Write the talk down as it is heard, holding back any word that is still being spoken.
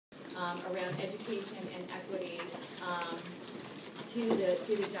around education and equity to the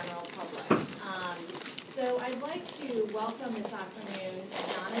general public. So I'd like to welcome this afternoon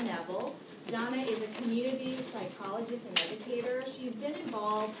Donna Neville. Donna is a community psychologist and educator. She's been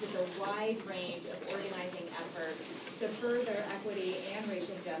involved with a wide range of organizing efforts to further equity and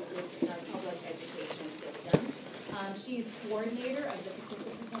racial justice in our public education system. She's coordinator of the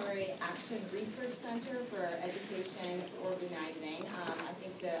Participatory Action Research Center for Education Organizing. I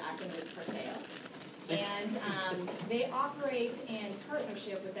think the acronym is PARSEO. And they operate in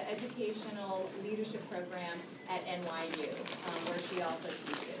partnership with the Educational Leadership Program at NYU, where she also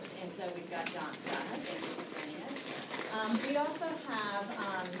teaches. And so we've got Donna. Thank you for joining us. We also have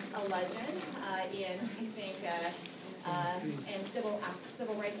a legend in, I think, and civil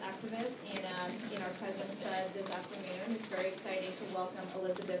rights activist in our presence this afternoon. It's very exciting to welcome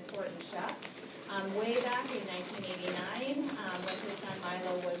Elizabeth Horton Sheff. Way back in 1989, when her son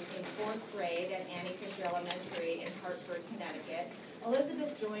Milo was in 4th grade at Annie Fisher Elementary in Hartford, Connecticut,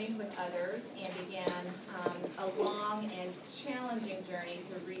 Elizabeth joined with others and began a long and challenging journey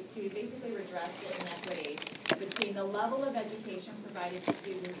to basically redress the inequity between the level of education provided to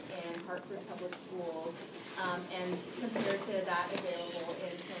students in Hartford public schools and compared to that available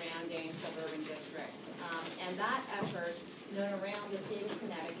in surrounding suburban districts. And that effort, known around the state of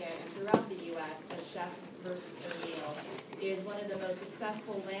Connecticut and throughout the U.S. as Sheff versus O'Neill, is one of the most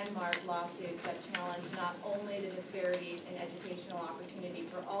successful landmark lawsuits that challenge not only the disparities in educational opportunity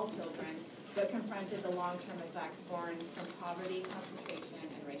for all children, but confronted the long-term effects born from poverty, concentration,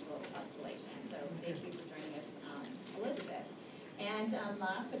 and racial isolation. So thank you for joining us, Elizabeth. And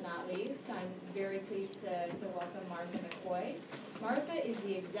last but not least, I'm very pleased to welcome Martha McCoy. Martha is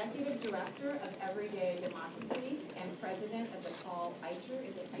the Executive Director of Everyday Democracy and President of the Paul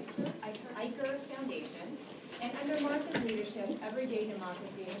Eicher Foundation. And under Martha's leadership, Everyday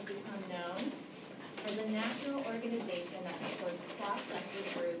Democracy has become known as a national organization that supports cross-sector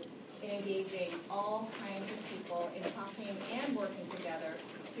groups in engaging all kinds of people in talking and working together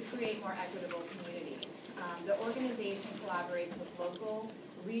to create more equitable communities. The organization collaborates with local,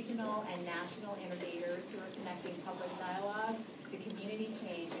 regional, and national innovators who are connecting public dialogue to community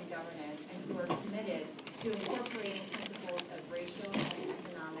change and governance, and who are committed to incorporating principles of racial and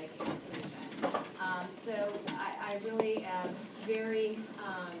economic inclusion. So I really am very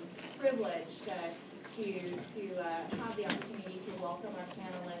privileged to have the opportunity to welcome our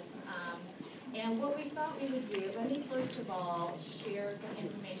panelists. And what we thought we would do, let me first of all share some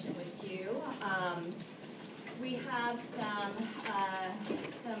information with you. We have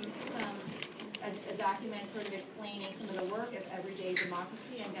a document sort of explaining some of the work of Everyday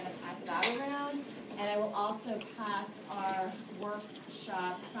Democracy. I'm going to pass that around. And I will also pass our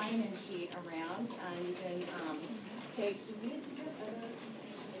workshop sign-in sheet around. You can take,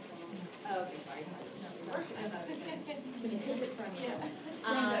 oh, okay, sorry. I'm going to take it from you.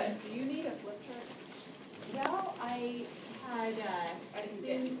 Do you need a flip chart? Well, I had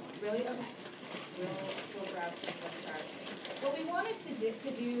assumed, really? Okay. We'll grab some flip charts. What we wanted to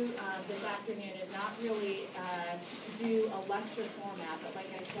do this afternoon is not really do a lecture format, but like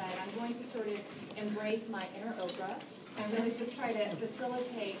I said, I'm going to sort of embrace my inner Oprah and really just try to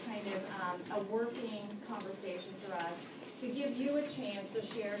facilitate kind of a working conversation for us to give you a chance to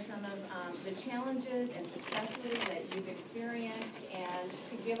share some of the challenges and successes that you've experienced, and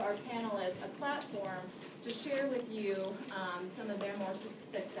to give our panelists a platform to share with you some of their more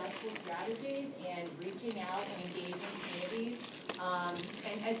successful strategies in reaching out and engaging communities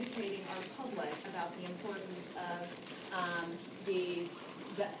and educating our public about the importance of the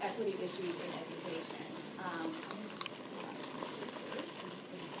equity issues in education.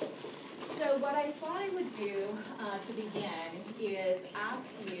 So what I thought I would do to begin is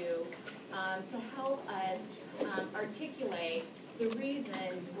ask you to help us articulate the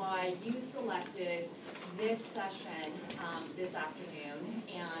reasons why you selected this session this afternoon,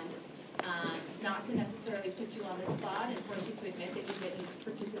 and not to necessarily put you on the spot and force you to admit that you didn't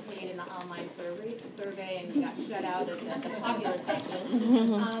participate in the online survey and you got shut out of the popular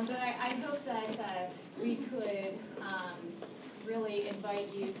section. But I hope that we could really invite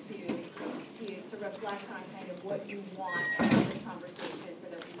you to reflect on kind of what you want out of this conversation, so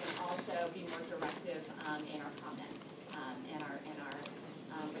that we can also be more directive in our comments and our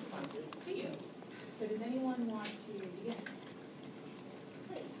responses to you. So does anyone want to begin?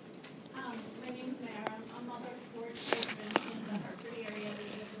 Please. My name's Mara. I'm a mother of 4 children in the Hartford area. We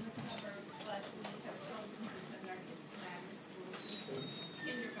live in the suburbs, but we have chosen to send our kids to magnet school since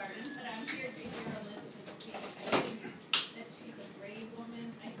kindergarten. But I'm here to hear Elizabeth's case. I think that she's a brave woman.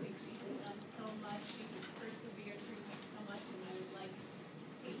 I think she has done so much. She has persevered through so much, and I would like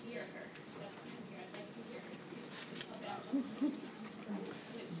to hear her.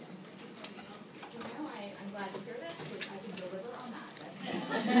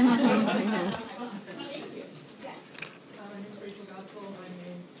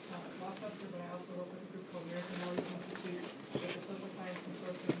 professor, but I also work with a group called American Knowledge Institute, with the Social Science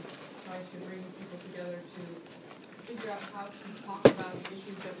Consortium, trying to bring people together to figure out how to talk about the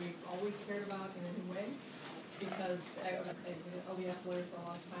issues that we've always cared about in a new way. Because I was an OEF lawyer for a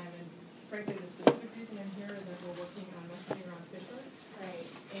long time, and frankly, the specific reason I'm here is that we're working on messaging around Fisher. Right.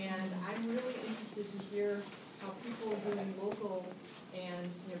 And I'm really interested to hear how people doing local and,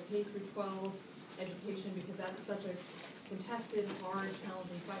 K through 12 education, because that's such a contested, hard,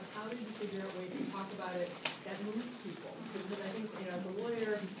 challenging fight. How did you figure out ways to talk about it that move people? Because I think, as a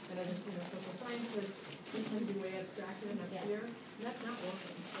lawyer and as a social scientist, we can be way abstracted and up Yes. here, and that's not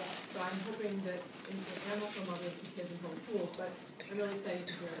working. Yes. So I'm hoping that, and I'm also a mother of 2 kids in home schools, but I'm really excited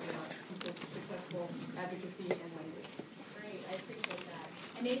to hear about people's successful advocacy and language. Great, I appreciate that.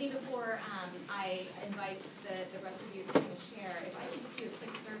 And maybe before I invite the rest of you to kind of share, if I could just do a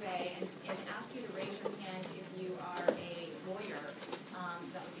quick survey and ask you to raise your hand if you are a lawyer,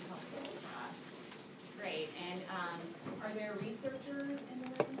 that would be helpful for us. Great, and are there researchers in the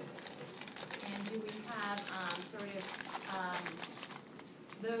room? And do we have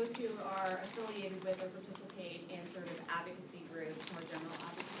those who are affiliated with or participate in sort of advocacy groups, more general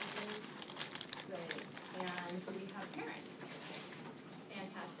advocacy groups? Great, and do we have parents?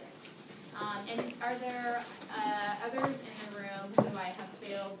 Fantastic. And are there others in the room who I have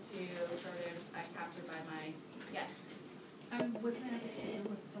failed to sort of capture by my, yes? I'm with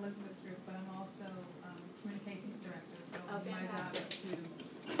Elizabeth's group, but I'm also communications director, so Oh, my job is fantastic. to,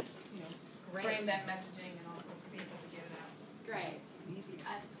 Great. frame that messaging and also for people to get it out. Great. A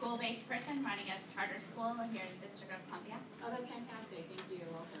school-based person running a charter school here in the District of Columbia. Oh, that's fantastic. Thank you.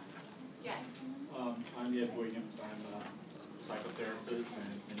 Welcome. Yes. I'm Ed Williams. I'm a psychotherapist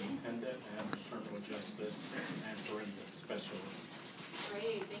and independent and criminal justice and forensic specialist.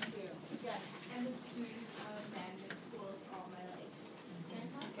 Great. Thank you. Yes. I'm a student of management schools all my life.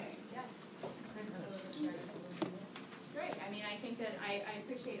 Fantastic. Yes. Great. I mean, I think that I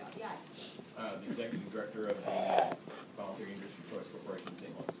appreciate, yes. The executive director of the Voluntary Industry Choice Corporation in St.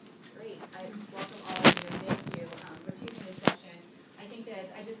 Louis. Great. I welcome all of you. Thank you for taking this session. I think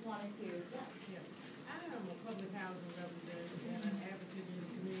that I just wanted to, yes. I am a public housing resident and an advocate in the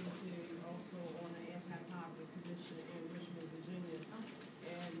community, also on the anti-poverty commission in Richmond, Virginia,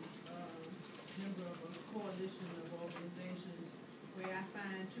 and member of a coalition of organizations where I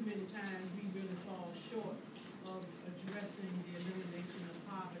find too many times we really fall short of addressing the elimination of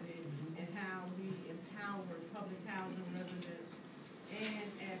poverty and how we empower public housing residents and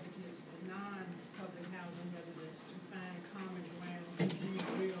advocates for non-public housing residents to find common ground to do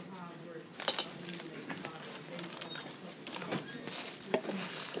real hard work of eliminating poverty based on public housing.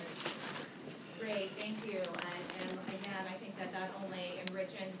 Great. Thank you. And again, I think that only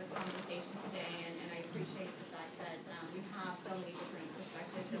enriches the conversation today, and I appreciate the fact that we have so many different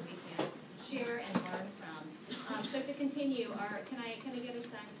perspectives that we can share and learn from. So to continue, can I get a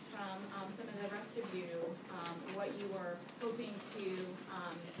sense from some of the rest of you what you were hoping to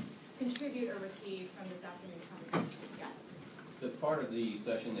contribute or receive from this afternoon's conversation? Yes. The part of the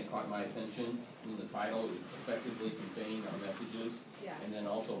session that caught my attention in the title is effectively conveying our messages, Yeah. and then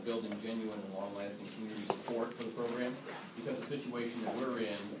also building genuine and long-lasting community support for the program. Yeah. Because the situation that we're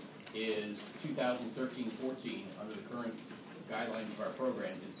in is 2013-14, under the current guidelines of our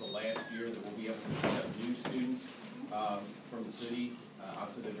program, is the last year that we'll be able to accept new students from the city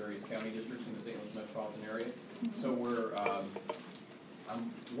out to the various county districts in the St. Louis metropolitan area. So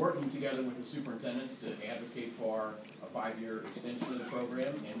I'm working together with the superintendents to advocate for a 5-year extension of the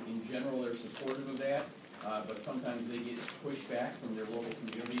program, and in general they're supportive of that, but sometimes they get pushback from their local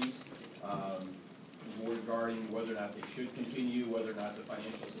communities regarding whether or not they should continue, whether or not the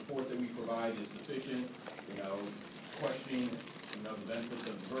financial support that we provide is sufficient, questioning, the benefits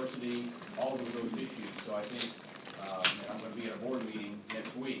of diversity, all of those issues. So I think I'm going to be at a board meeting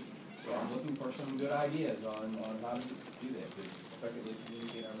next week, so I'm looking for some good ideas on how to do that, to effectively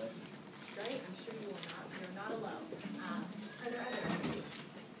communicate our message. Great. I'm sure you're not alone. Are there others? I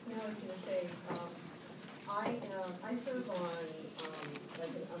was going to say, I serve on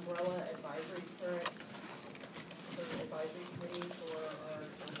like an umbrella advisory committee for our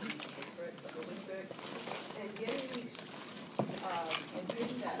district, school district, and getting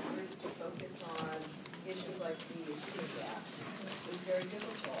that group to focus on issues like the achievement gap is very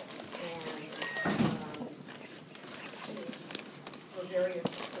difficult, and for various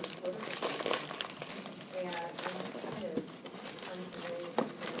sort of political reasons. And I'm just kind of unfamiliar with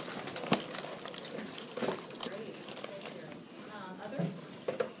Great, thank you. Others?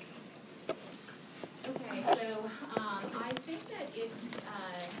 Okay, so I think that it's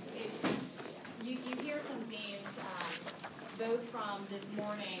you hear some themes both from this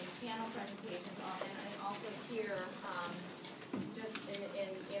morning, panel presentations, and also here, just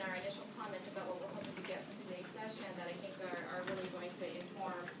in our initial comments about what we're hoping to get from today's session that I think are really going to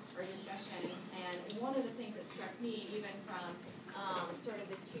inform our discussion. And one of the things that struck me, even from sort of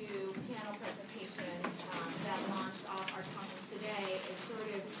the two panel presentations that launched off our conference today, is sort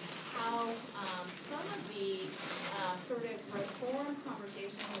of how some of the sort of reform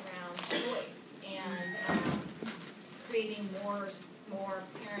conversation around choice and creating more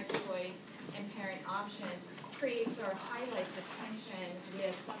parent choice and parent options creates or highlights this tension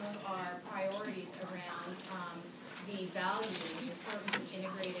with some of our priorities around the value and importance of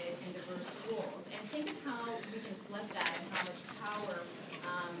integrated and diverse schools. And think of how we can flip that and how much power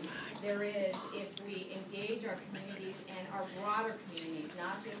there is if we engage our communities and our broader communities,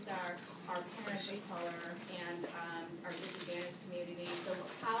 not just our parents of color and our disadvantaged communities. So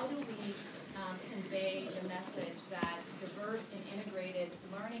how do we convey the message that diverse and integrated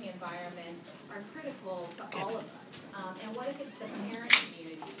learning environments are critical to all of us? And what if it's the parent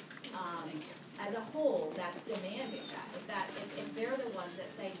community as a whole that's demanding that? If they're the ones that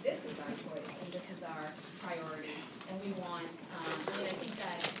say, this is our choice and this is our priority, and we want, I think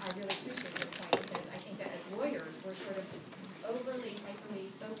that I really appreciate this point because I think that as lawyers, we're sort of overly, hyperly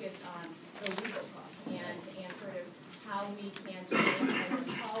focused on the legal book and sort of how we can change our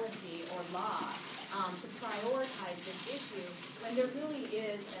policy or law to prioritize this issue when there really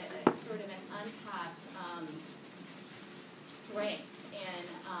is a sort of an untapped strength in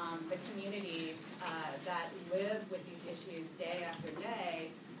the communities that live with these issues day after day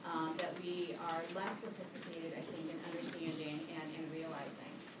that we are less sophisticated, I think, in understanding and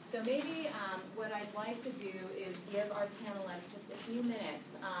realizing. So maybe what I'd like to do is give our panelists just a few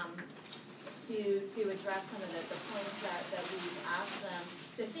minutes to address some of the points that we've asked them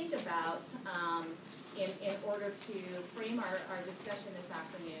to think about in order to frame our discussion this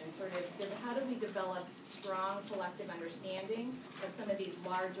afternoon. Sort of how do we develop strong collective understanding of some of these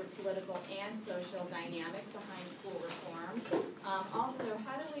larger political and social dynamics behind school reform? Also,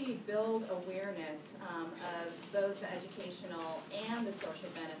 how do we build awareness of both the educational and the social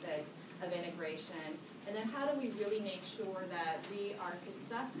benefits of integration? And then how do we really make sure that we are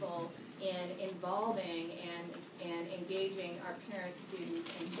successful in involving and engaging our parents, students,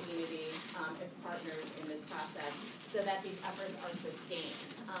 and community as partners in this process so that these efforts are sustained?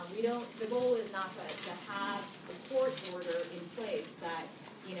 The goal is not to have a court order in place that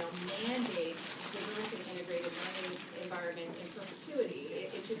mandates diverse and integrated learning environments in perpetuity.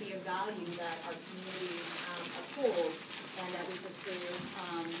 It should be a value that our communities uphold and that we pursue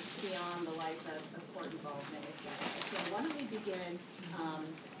beyond the life of court involvement, et cetera. So why don't we begin,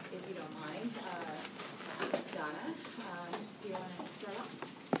 if you don't mind, Donna, do you want to start off?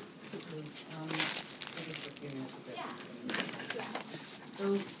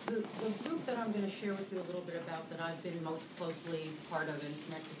 The group that I'm going to share with you a little bit about that I've been most closely part of and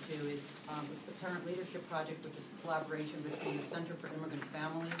connected to is it's the Parent Leadership Project, which is a collaboration between the Center for Immigrant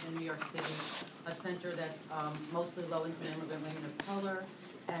Families in New York City, a center that's mostly low-income immigrant women of color,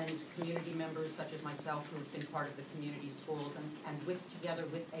 and community members such as myself who have been part of the community schools, and together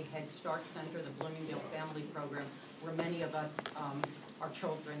with a Head Start Center, the Bloomingdale Family Program, where many of us, our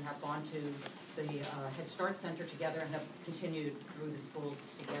children, have gone to the Head Start Center together and have continued through the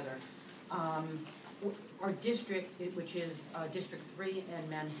schools together. Our district, which is District 3 in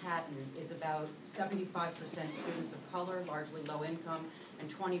Manhattan, is about 75% students of color, largely low income, and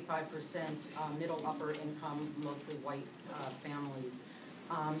 25% middle upper income, mostly white families.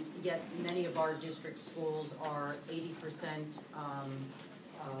 Yet many of our district schools are 80%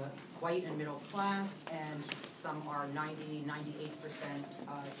 white and middle class, and some are 90, 98%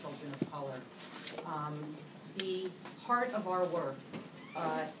 children of color. The heart of our work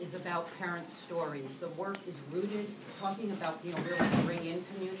is about parents' stories. The work is rooted, talking about, really bring in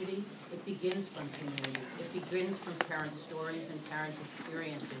community. It begins from community. It begins from parents' stories and parents'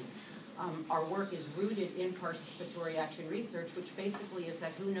 experiences. Our work is rooted in participatory action research, which basically is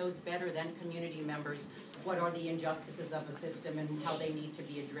that who knows better than community members what are the injustices of a system and how they need to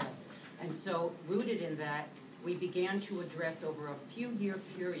be addressed. And so, rooted in that, we began to address over a few-year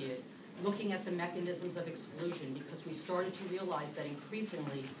period looking at the mechanisms of exclusion, because we started to realize that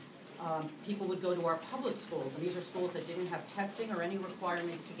increasingly people would go to our public schools, and these are schools that didn't have testing or any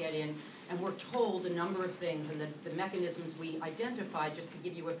requirements to get in, and were told a number of things, and the mechanisms we identified, just to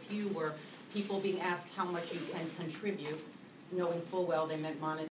give you a few, were people being asked how much you can contribute, knowing full well they meant monetary.